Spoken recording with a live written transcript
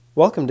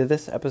Welcome to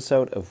this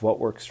episode of What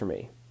Works For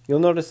Me. You'll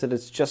notice that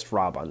it's just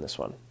Rob on this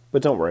one.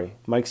 But don't worry,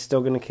 Mike's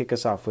still going to kick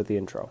us off with the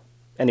intro.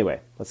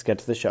 Anyway, let's get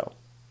to the show.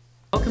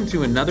 Welcome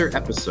to another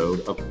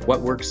episode of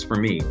What Works For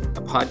Me,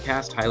 a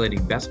podcast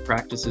highlighting best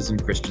practices in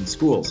Christian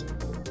schools.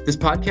 This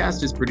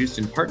podcast is produced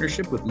in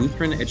partnership with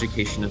Lutheran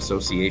Education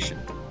Association.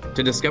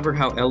 To discover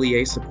how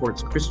LEA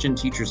supports Christian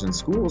teachers in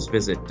schools,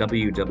 visit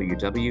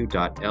www.lea.org.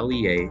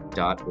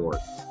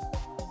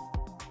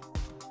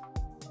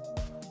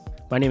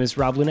 My name is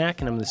Rob Lunak,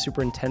 and I'm the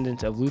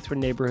superintendent of Lutheran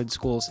Neighborhood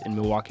Schools in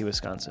Milwaukee,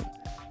 Wisconsin.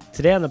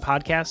 Today on the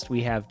podcast,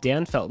 we have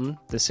Dan Felten,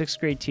 the sixth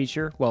grade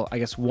teacher,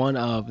 one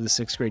of the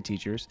sixth grade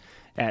teachers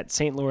at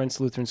St. Lawrence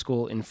Lutheran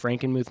School in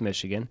Frankenmuth,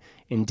 Michigan.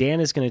 And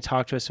Dan is going to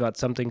talk to us about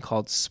something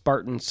called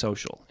Spartan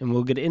Social. And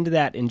we'll get into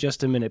that in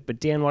just a minute. But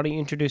Dan, why don't you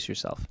introduce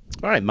yourself?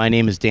 All right, my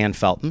name is Dan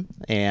Felten,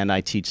 and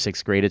I teach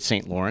sixth grade at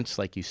St. Lawrence,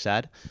 like you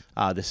said.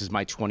 This is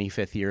my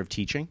 25th year of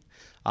teaching,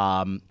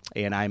 and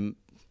I'm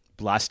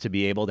blessed to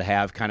be able to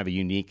have kind of a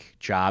unique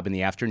job in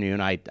the afternoon.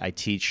 I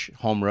teach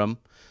homeroom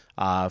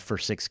for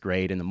sixth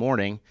grade in the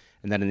morning,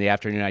 and then in the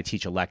afternoon I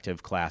teach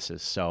elective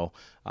classes. So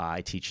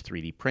I teach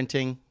 3D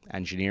printing,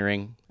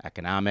 engineering,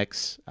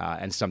 economics,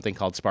 and something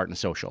called Spartan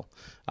Social,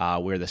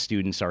 where the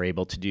students are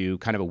able to do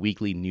kind of a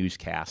weekly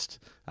newscast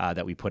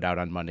that we put out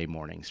on Monday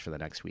mornings for the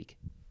next week.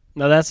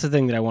 Now, that's the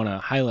thing that I want to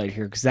highlight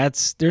here,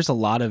 because there's a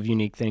lot of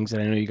unique things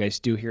that I know you guys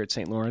do here at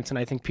St. Lawrence, and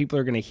I think people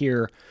are going to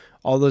hear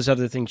all those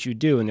other things you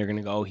do, and they're going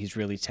to go, oh, he's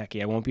really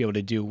techie. I won't be able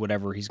to do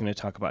whatever he's going to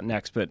talk about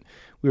next. But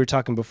we were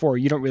talking before,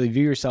 you don't really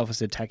view yourself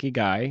as a techie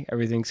guy.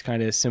 Everything's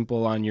kind of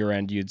simple on your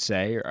end, you'd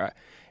say,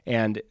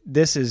 and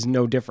this is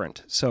no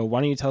different. So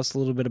why don't you tell us a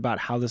little bit about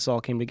how this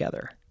all came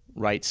together?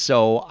 Right.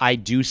 So I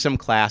do some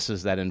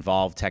classes that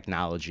involve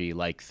technology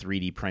like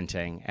 3D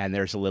printing, and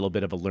there's a little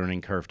bit of a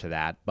learning curve to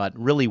that. But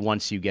really,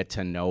 once you get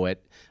to know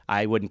it,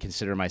 I wouldn't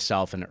consider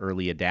myself an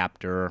early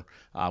adapter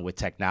with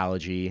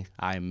technology.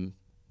 I'm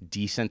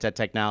decent at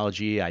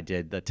technology. I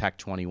did the Tech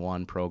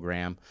 21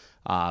 program,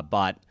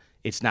 but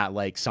it's not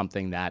like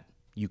something that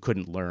you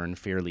couldn't learn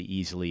fairly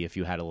easily if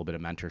you had a little bit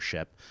of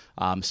mentorship.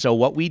 So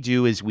what we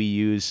do is we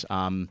use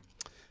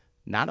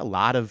not a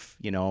lot of,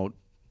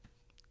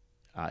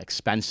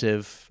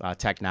 expensive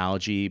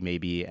technology,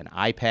 maybe an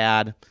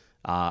iPad,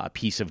 a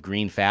piece of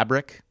green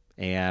fabric,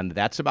 and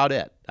that's about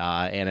it.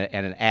 And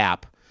an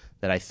app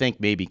that I think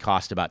maybe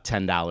cost about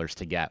 $10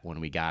 to get when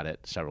we got it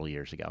several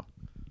years ago.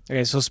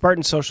 Okay, so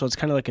Spartan Social, it's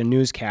kind of like a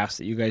newscast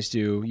that you guys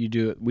do. You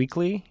do it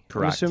weekly,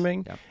 Correct. I'm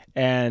assuming? Yep.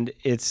 And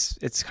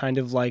it's kind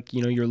of like,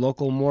 your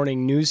local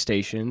morning news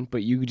station,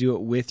 but you do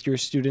it with your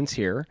students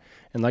here.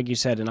 And like you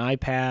said, an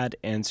iPad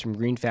and some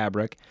green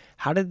fabric.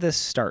 How did this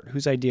start?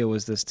 Whose idea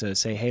was this to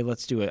say, hey,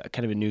 let's do a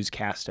kind of a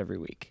newscast every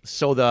week?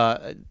 So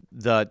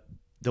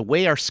the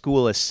way our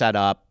school is set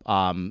up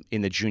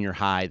in the junior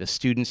high, the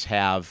students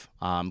have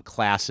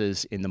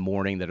classes in the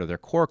morning that are their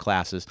core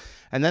classes.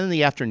 And then in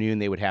the afternoon,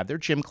 they would have their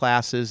gym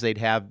classes. They'd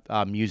have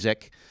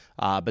music.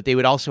 But they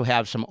would also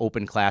have some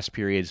open class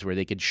periods where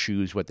they could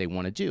choose what they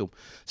want to do.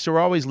 So we're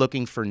always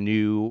looking for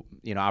new,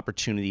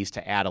 opportunities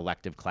to add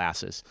elective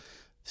classes.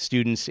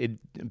 Students,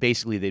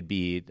 they'd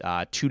be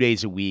 2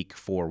 days a week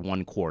for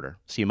 1 quarter.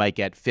 So you might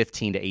get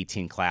 15 to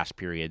 18 class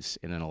periods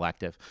in an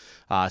elective.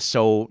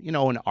 So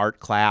an art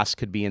class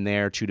could be in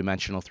there,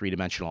 2-dimensional,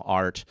 3-dimensional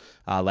art.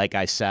 Like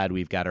I said,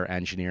 we've got our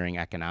engineering,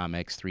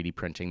 economics, 3D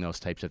printing, those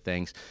types of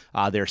things.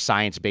 There are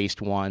science-based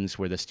ones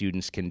where the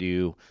students can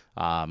do,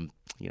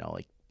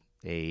 like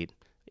a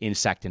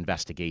insect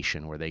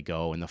investigation where they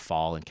go in the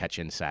fall and catch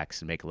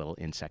insects and make a little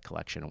insect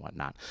collection and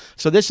whatnot.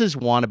 So this is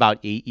one about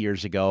 8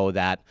 years ago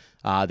that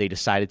they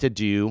decided to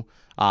do.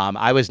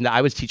 I was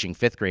teaching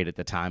 5th grade at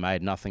the time. I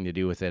had nothing to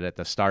do with it at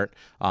the start.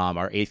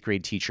 Our 8th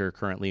grade teacher,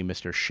 currently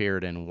Mr.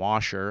 Sheridan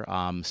Washer,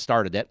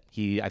 started it.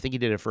 I think he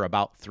did it for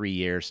about 3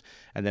 years.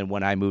 And then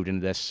when I moved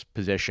into this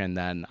position,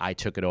 then I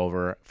took it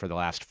over for the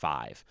last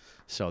 5.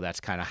 So that's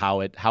kind of how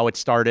it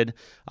started.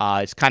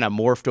 It's kind of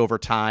morphed over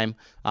time,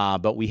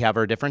 but we have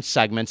our different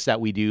segments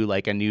that we do,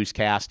 like a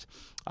newscast.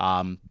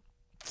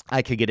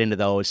 I could get into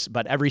those,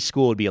 but every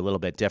school would be a little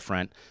bit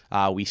different.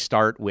 We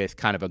start with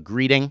kind of a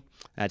greeting.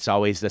 That's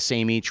always the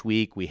same each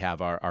week. We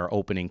have our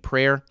opening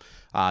prayer.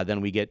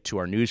 Then we get to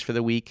our news for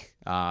the week,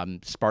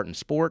 Spartan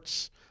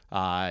Sports,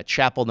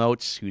 chapel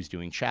notes, who's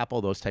doing chapel,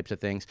 those types of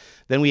things.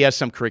 Then we have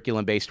some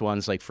curriculum-based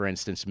ones, like, for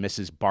instance,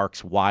 Mrs.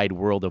 Bark's Wide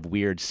World of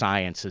Weird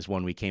Science is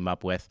one we came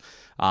up with,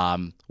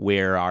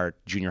 where our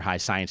junior high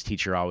science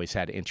teacher always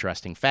had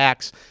interesting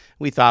facts.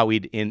 We thought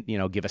we'd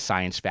give a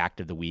science fact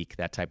of the week,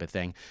 that type of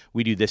thing.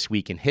 We do This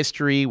Week in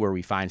History, where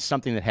we find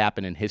something that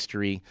happened in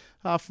history,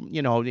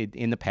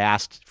 in the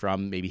past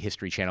from maybe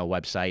History Channel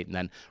website, and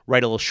then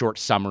write a little short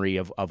summary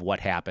of what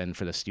happened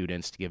for the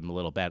students to give them a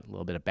little bit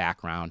of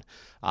background.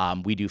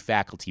 We do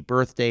faculty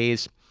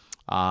birthdays.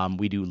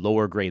 We do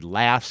lower grade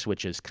laughs,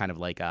 which is kind of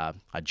like a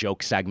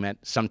joke segment.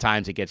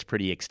 Sometimes it gets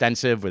pretty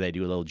extensive where they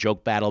do a little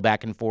joke battle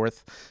back and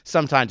forth.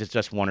 Sometimes it's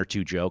just one or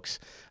two jokes.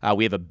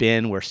 We have a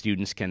bin where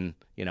students can,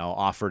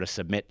 offer to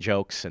submit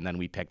jokes, and then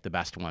we pick the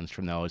best ones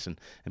from those and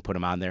put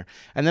them on there.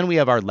 And then we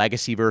have our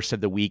legacy verse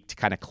of the week to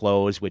kind of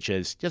close, which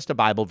is just a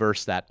Bible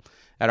verse that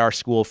at our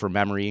school for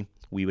memory,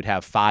 we would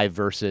have 5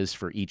 verses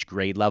for each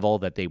grade level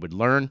that they would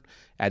learn,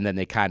 and then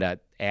they kind of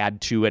add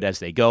to it as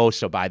they go.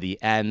 So by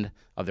the end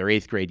of their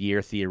 8th grade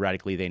year,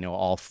 theoretically, they know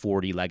all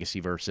 40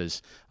 legacy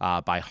verses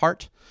by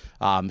heart.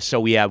 So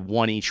we have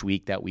one each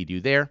week that we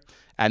do there,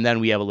 and then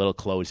we have a little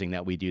closing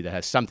that we do that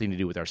has something to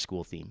do with our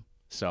school theme.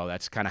 So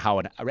that's kind of how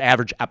an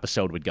average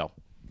episode would go.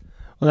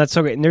 Well, that's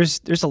so great. And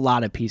there's a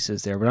lot of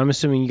pieces there, but I'm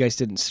assuming you guys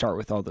didn't start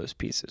with all those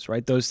pieces,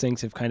 right? Those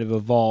things have kind of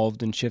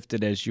evolved and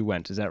shifted as you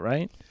went. Is that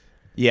right?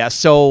 Yeah,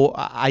 so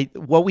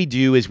what we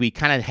do is we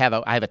kind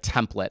of I have a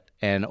template,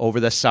 and over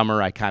the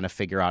summer I kind of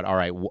figure out, all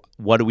right,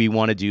 what do we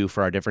want to do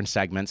for our different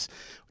segments?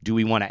 Do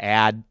we want to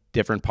add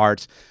different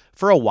parts?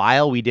 For a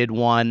while, we did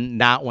one,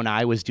 not when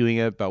I was doing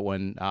it, but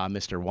when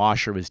Mr.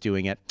 Washer was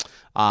doing it,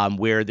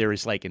 where there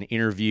was like an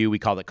interview. We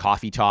called it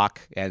Coffee Talk,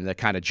 and the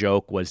kind of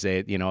joke was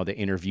that, the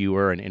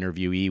interviewer and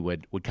interviewee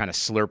would kind of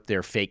slurp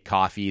their fake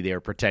coffee they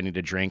were pretending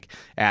to drink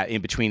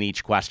in between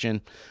each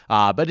question.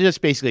 But it is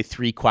basically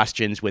 3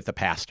 questions with the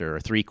pastor, or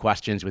 3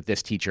 questions with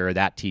this teacher or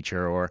that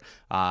teacher, or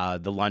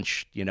the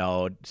lunch,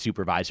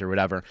 supervisor, or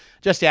whatever.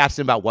 Just ask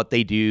them about what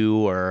they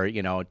do, or,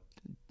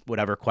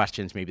 whatever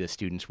questions maybe the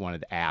students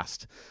wanted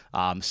asked.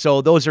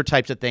 So those are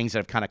types of things that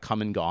have kind of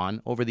come and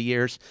gone over the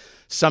years.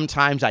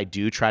 Sometimes I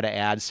do try to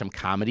add some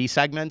comedy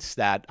segments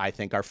that I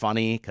think are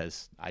funny,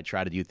 because I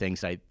try to do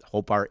things I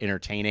hope are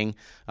entertaining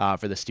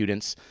for the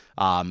students.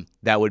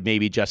 That would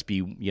maybe just be,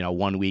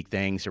 1 week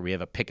things, or we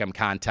have a pick'em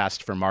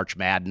contest for March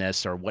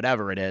Madness or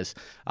whatever it is,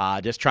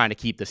 just trying to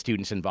keep the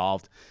students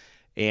involved.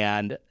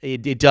 And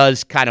it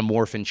does kind of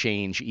morph and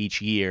change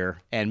each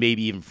year, and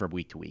maybe even from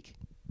week to week.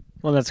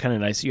 Well, that's kind of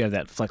nice. You have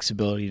that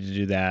flexibility to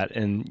do that.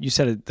 And you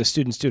said the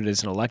students do it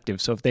as an elective.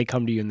 So if they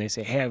come to you and they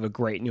say, hey, I have a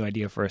great new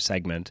idea for a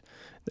segment,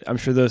 I'm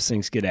sure those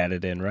things get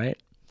added in, right?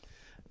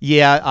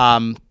 Yeah.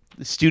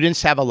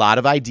 Students have a lot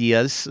of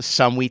ideas.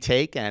 Some we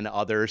take, and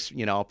others,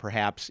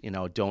 perhaps,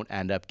 don't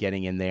end up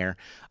getting in there.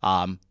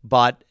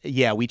 But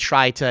yeah, we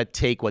try to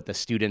take what the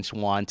students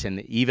want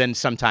and even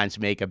sometimes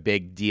make a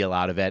big deal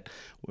out of it.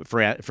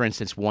 For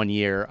instance, one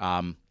year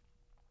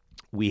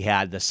we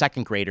had the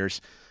 2nd graders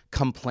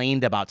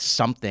complained about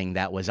something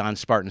that was on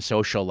Spartan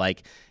Social,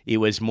 like it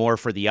was more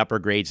for the upper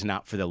grades,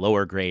 not for the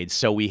lower grades.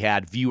 So we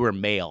had viewer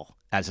mail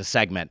as a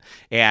segment,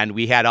 and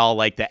we had all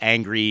like the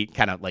angry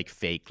kind of like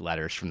fake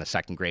letters from the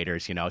 2nd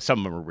graders. Some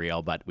of them were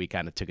real, but we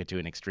kind of took it to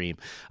an extreme.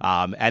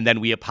 And then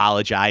we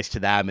apologized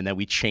to them, and then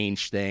we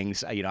changed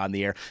things, on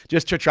the air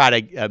just to try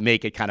to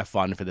make it kind of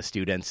fun for the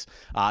students.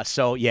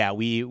 So yeah,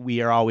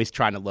 we are always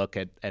trying to look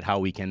at how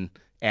we can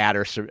add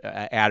or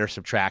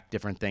subtract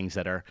different things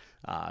that are,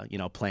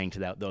 playing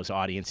to those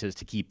audiences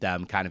to keep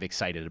them kind of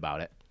excited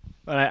about it.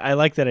 But I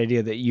like that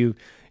idea that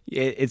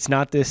it's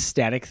not this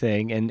static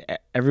thing, and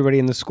everybody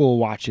in the school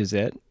watches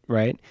it,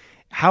 right?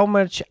 How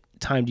much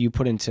time do you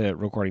put into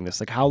recording this?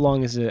 Like, how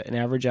long is an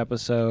average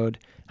episode?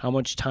 How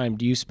much time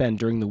do you spend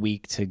during the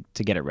week to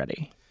get it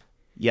ready?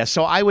 Yeah,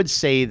 so I would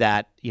say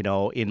that,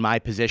 in my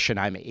position,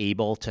 I'm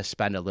able to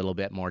spend a little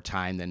bit more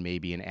time than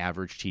maybe an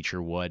average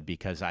teacher would,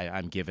 because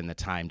I'm given the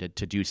time to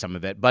do some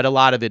of it. But a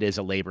lot of it is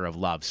a labor of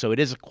love. So it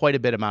is quite a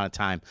bit amount of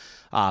time.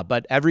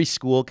 But every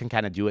school can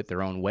kind of do it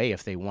their own way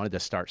if they wanted to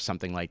start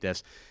something like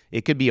this.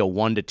 It could be a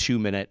 1 to 2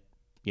 minute,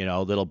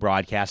 little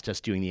broadcast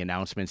just doing the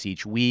announcements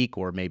each week,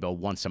 or maybe a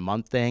once a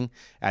month thing,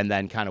 and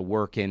then kind of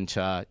work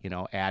into,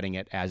 adding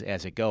it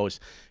as it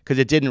goes, because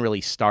it didn't really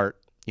start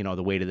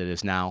the way that it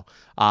is now.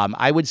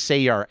 I would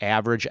say our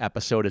average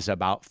episode is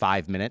about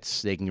 5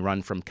 minutes. They can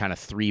run from kind of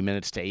 3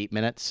 minutes to 8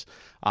 minutes,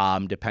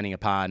 depending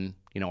upon,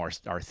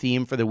 our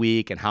theme for the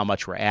week and how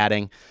much we're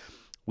adding.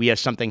 We have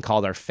something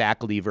called our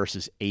faculty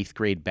versus 8th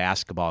grade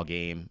basketball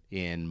game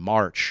in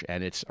March,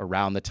 and it's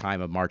around the time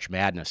of March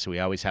Madness. So we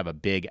always have a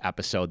big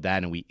episode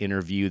then, and we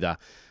interview the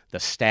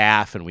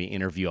staff, and we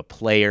interview a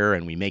player,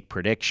 and we make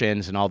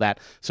predictions and all that.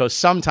 So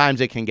sometimes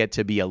it can get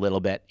to be a little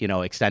bit,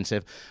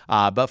 extensive.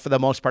 But for the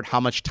most part, how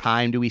much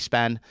time do we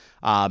spend?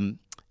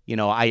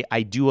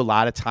 I do a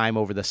lot of time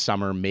over the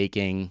summer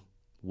making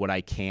what I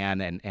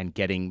can and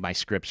getting my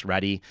scripts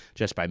ready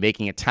just by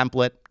making a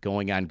template,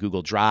 going on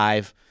Google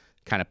Drive,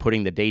 kind of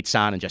putting the dates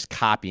on and just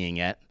copying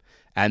it.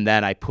 And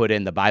then I put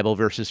in the Bible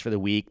verses for the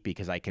week,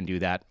 because I can do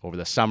that over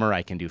the summer.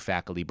 I can do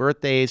faculty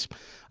birthdays.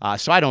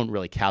 So I don't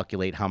really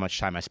calculate how much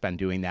time I spend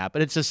doing that,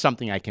 but it's just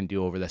something I can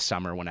do over the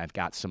summer when I've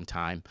got some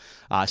time.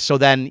 So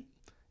then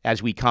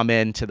as we come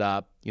into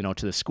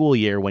the school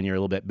year, when you're a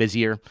little bit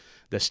busier,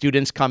 the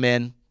students come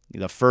in.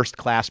 The first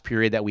class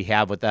period that we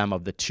have with them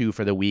of the 2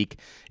 for the week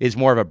is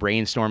more of a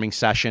brainstorming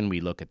session.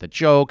 We look at the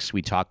jokes.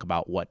 We talk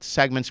about what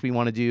segments we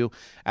want to do.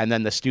 And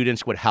then the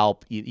students would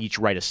help each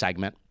write a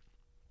segment.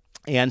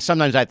 And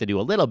sometimes I have to do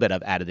a little bit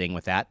of editing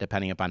with that,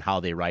 depending upon how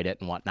they write it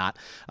and whatnot.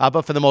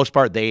 But for the most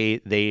part,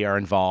 they are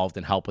involved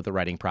and help with the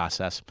writing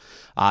process.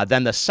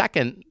 Then the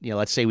second,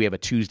 let's say we have a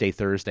Tuesday,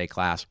 Thursday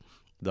class.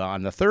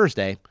 On the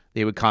Thursday,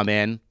 they would come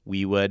in.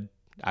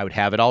 I would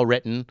have it all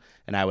written,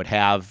 and I would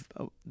have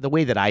the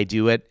way that I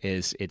do it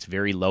is it's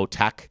very low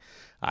tech.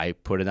 I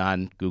put it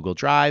on Google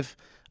Drive.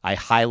 I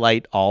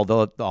highlight all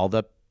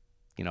the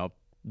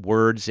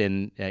words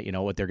and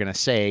what they're going to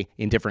say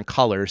in different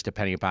colors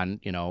depending upon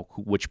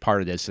which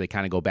part it is, so they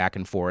kind of go back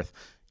and forth.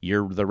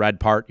 You're the red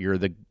part, you're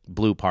the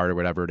blue part, or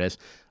whatever it is.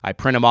 I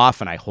print them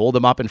off and I hold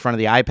them up in front of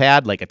the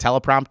iPad like a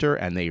teleprompter,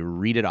 and they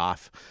read it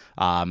off,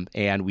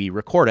 and we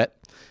record it.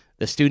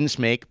 The students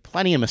make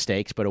plenty of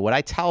mistakes, but what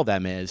I tell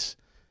them is,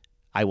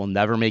 I will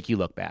never make you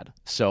look bad.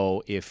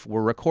 So if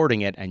we're recording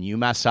it and you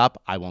mess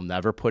up, I will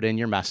never put in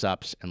your mess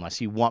ups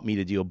unless you want me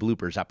to do a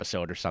bloopers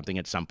episode or something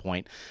at some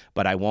point.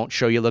 But I won't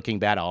show you looking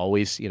bad. I'll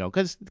always,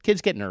 because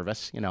kids get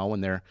nervous,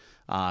 when they're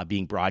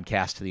being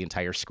broadcast to the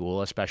entire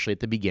school, especially at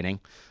the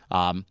beginning.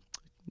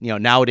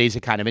 Nowadays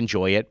they kind of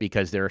enjoy it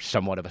because they're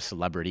somewhat of a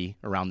celebrity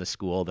around the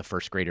school. The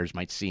first graders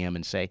might see them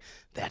and say,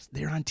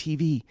 they're on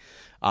TV.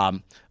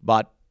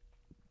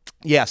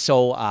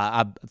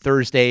 So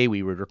Thursday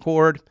we would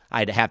record.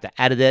 I'd have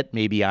to edit it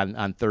maybe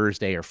on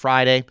Thursday or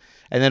Friday.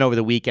 And then over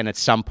the weekend at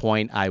some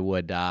point I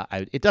would,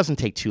 it doesn't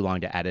take too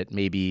long to edit,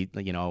 maybe,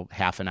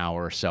 half an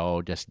hour or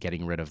so, just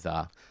getting rid of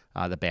the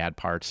bad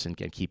parts and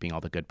keeping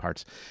all the good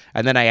parts.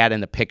 And then I add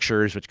in the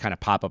pictures, which kind of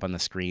pop up on the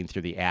screen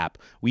through the app.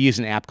 We use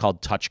an app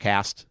called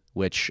TouchCast,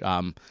 which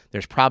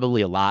there's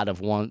probably a lot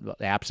of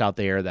apps out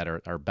there that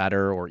are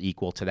better or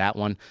equal to that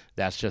one.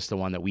 That's just the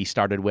one that we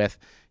started with.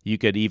 You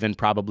could even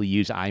probably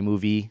use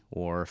iMovie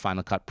or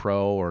Final Cut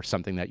Pro or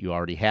something that you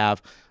already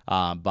have.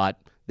 But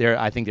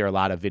I think there are a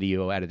lot of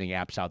video editing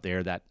apps out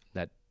there that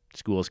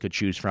schools could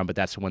choose from, but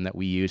that's the one that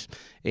we use.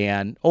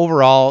 And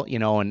overall,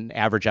 an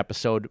average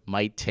episode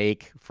might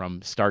take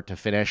from start to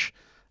finish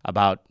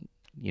about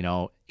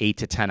 8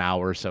 to 10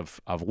 hours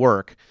of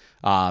work,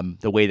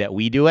 the way that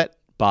we do it.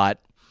 But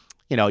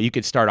you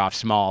could start off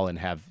small and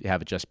have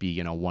it just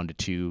be 1 to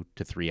 2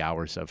 to 3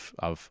 hours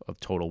of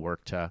total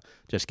work to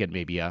just get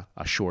maybe a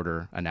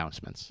shorter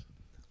announcements.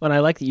 Well, and I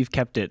like that you've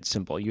kept it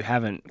simple. You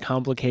haven't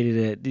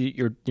complicated it.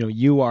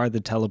 You are the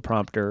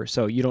teleprompter,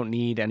 so you don't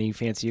need any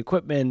fancy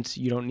equipment.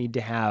 You don't need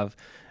to have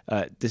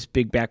this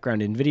big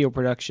background in video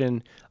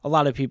production. A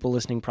lot of people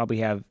listening probably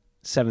have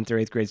 7th or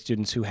 8th grade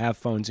students who have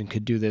phones and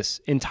could do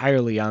this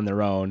entirely on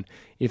their own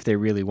if they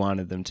really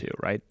wanted them to,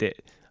 right?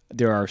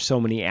 There are so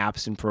many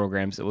apps and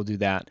programs that will do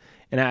that.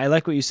 And I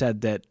like what you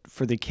said, that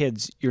for the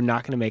kids, you're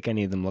not going to make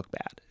any of them look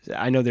bad.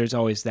 I know there's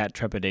always that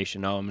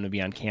trepidation. I'm going to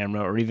be on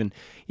camera, or even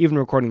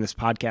recording this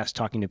podcast,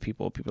 talking to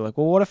people. People are like,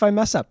 well, what if I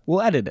mess up?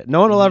 We'll edit it. No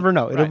one will ever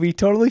know. It'll be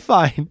totally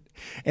fine.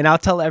 And I'll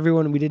tell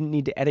everyone we didn't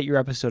need to edit your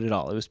episode at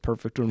all. It was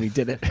perfect when we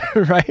did it,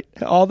 right?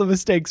 All the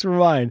mistakes were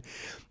mine.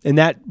 And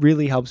that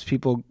really helps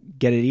people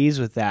get at ease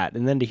with that.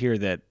 And then to hear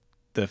that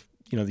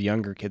the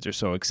younger kids are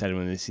so excited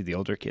when they see the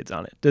older kids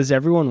on it. Does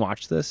everyone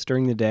watch this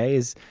during the day?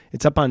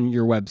 It's up on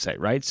your website,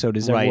 right? So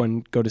does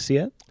everyone go to see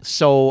it?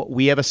 So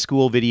we have a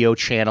school video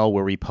channel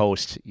where we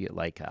post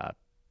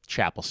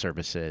chapel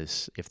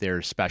services. If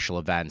there's special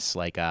events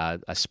like a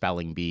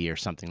spelling bee or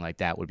something like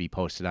that would be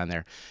posted on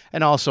there.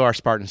 And also our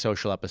Spartan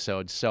Social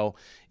episodes. So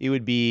it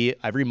would be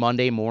every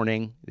Monday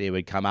morning, they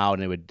would come out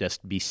and it would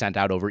just be sent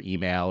out over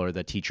email, or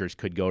the teachers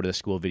could go to the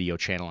school video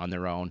channel on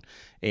their own.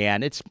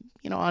 And it's,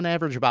 on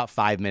average about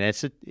 5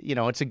 minutes.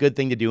 It's a good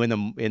thing to do in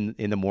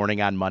the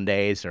morning on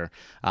Mondays, or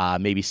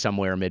maybe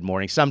somewhere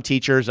mid-morning. Some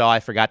teachers,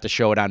 I forgot to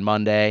show it on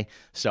Monday,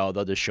 so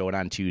they'll just show it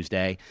on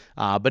Tuesday.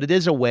 But it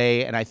is a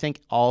way, and I think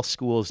all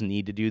schools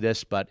need to do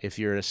this, but if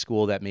you're at a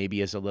school that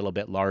maybe is a little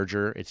bit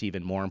larger, it's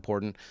even more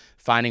important,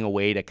 finding a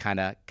way to kind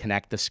of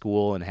connect the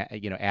school and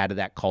add to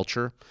that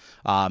culture.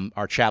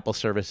 Our chapel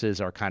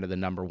services are kind of the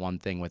number one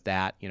thing with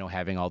that,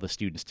 having all the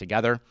students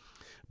together.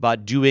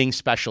 But doing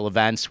special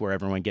events where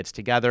everyone gets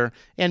together,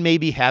 and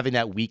maybe having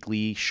that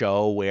weekly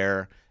show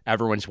where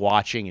everyone's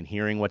watching and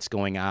hearing what's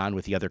going on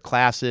with the other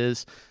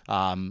classes,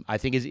 I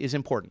think is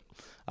important.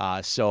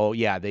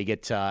 They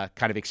get to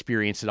kind of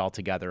experience it all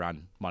together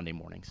on Monday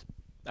mornings.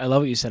 I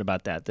love what you said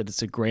about that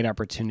it's a great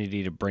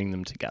opportunity to bring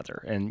them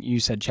together. And you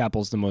said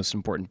chapel's the most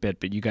important bit,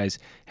 but you guys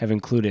have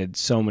included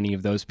so many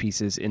of those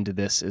pieces into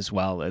this as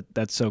well.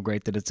 That's so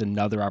great that it's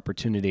another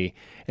opportunity.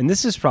 And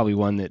this is probably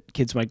one that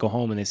kids might go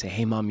home and they say,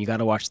 hey, Mom, you got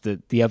to watch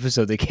the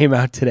episode that came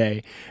out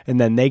today. And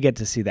then they get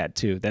to see that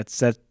too.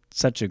 That's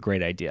such a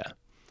great idea.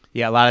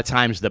 Yeah, a lot of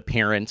times the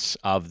parents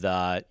of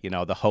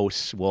the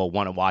hosts will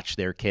want to watch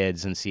their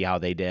kids and see how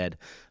they did.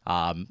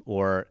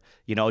 Or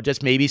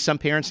just maybe some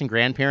parents and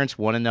grandparents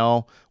want to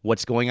know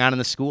what's going on in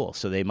the school,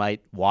 so they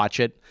might watch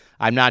it.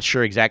 I'm not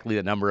sure exactly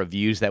the number of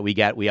views that we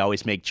get. We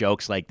always make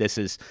jokes like this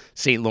is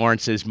St.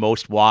 Lawrence's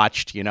most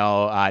watched,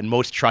 and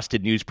most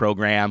trusted news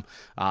program,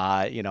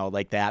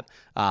 like that.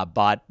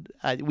 But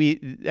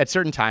we at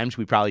certain times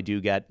we probably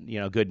do get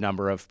a good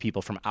number of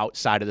people from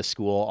outside of the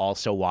school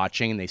also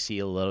watching, and they see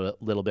a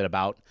little bit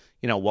about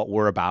what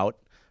we're about.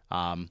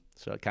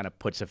 So it kind of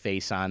puts a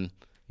face on,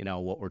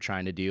 what we're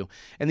trying to do.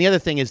 And the other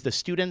thing is the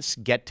students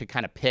get to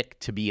kind of pick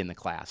to be in the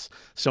class.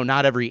 So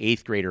not every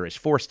 8th grader is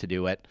forced to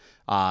do it.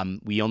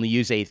 We only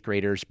use 8th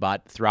graders,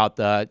 but throughout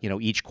the,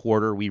 each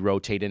quarter, we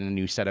rotate in a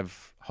new set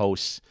of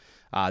hosts.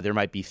 There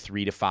might be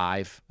 3 to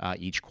 5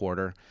 each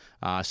quarter.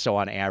 So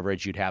on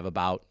average, you'd have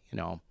about,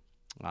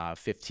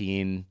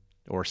 15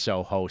 or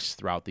so hosts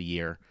throughout the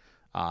year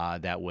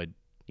that would,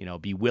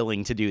 be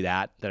willing to do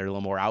that are a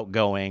little more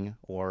outgoing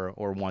or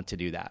want to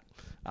do that.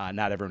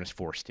 Not everyone is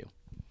forced to.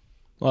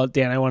 Well,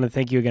 Dan, I want to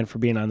thank you again for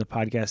being on the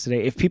podcast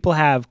today. If people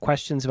have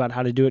questions about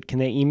how to do it, can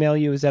they email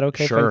you? Is that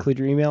okay Sure. if I include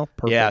your email?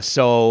 Perfect. Yeah,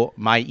 so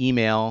my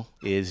email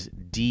is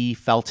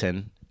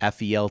dfelten,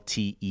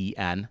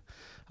 Felten,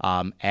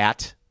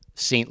 at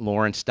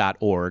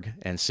stlawrence.org,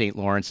 and St.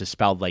 Lawrence is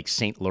spelled like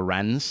St.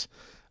 Lorenz,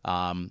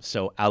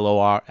 so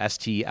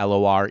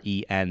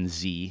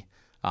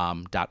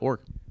STLORENZ.org.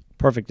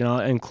 Perfect, and I'll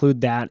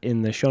include that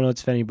in the show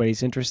notes if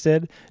anybody's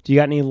interested. Do you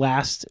got any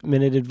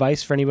last-minute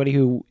advice for anybody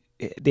who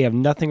they have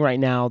nothing right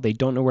now, they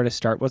don't know where to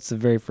start? What's the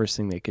very first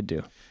thing they could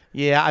do?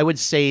 Yeah, I would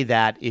say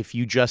that if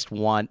you just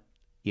want,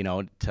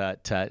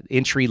 to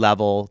entry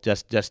level,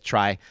 just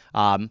try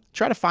to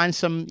find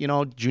some,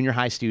 junior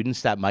high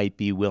students that might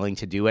be willing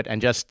to do it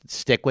and just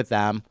stick with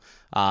them.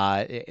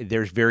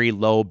 There's very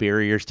low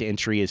barriers to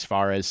entry as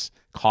far as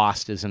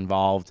cost is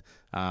involved.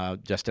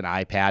 Just an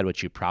iPad,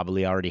 which you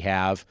probably already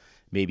have.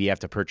 Maybe you have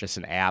to purchase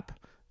an app,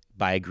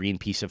 buy a green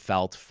piece of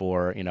felt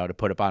for, to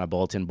put up on a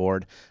bulletin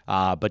board.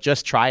 But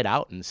just try it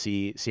out and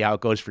see how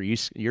it goes for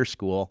your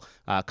school.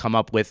 Come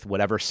up with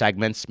whatever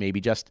segments, maybe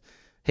just,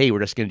 hey, we're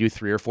just going to do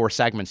 3 or 4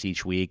 segments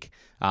each week.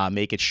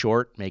 Make it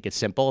short, make it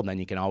simple, and then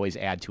you can always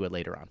add to it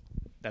later on.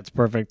 That's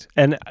perfect.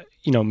 And,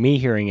 me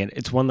hearing it,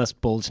 it's one less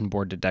bulletin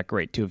board to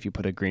decorate, too, if you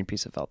put a green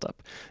piece of felt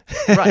up.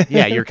 Right.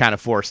 Yeah, you're kind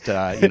of forced to,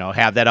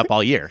 have that up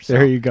all year. So.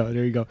 There you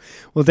go.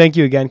 Well, thank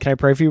you again. Can I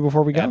pray for you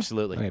before we go?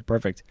 Absolutely. Okay,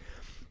 perfect.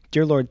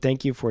 Dear Lord,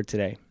 thank you for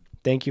today.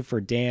 Thank you for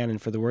Dan and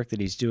for the work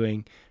that he's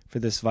doing, for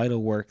this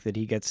vital work that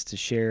he gets to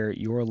share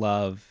your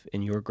love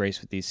and your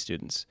grace with these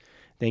students.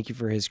 Thank you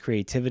for his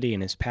creativity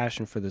and his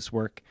passion for this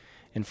work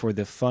and for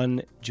the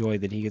fun joy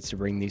that he gets to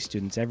bring these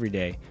students every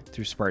day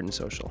through Spartan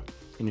Social.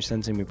 In your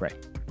son's name we pray.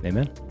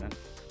 Amen. Amen.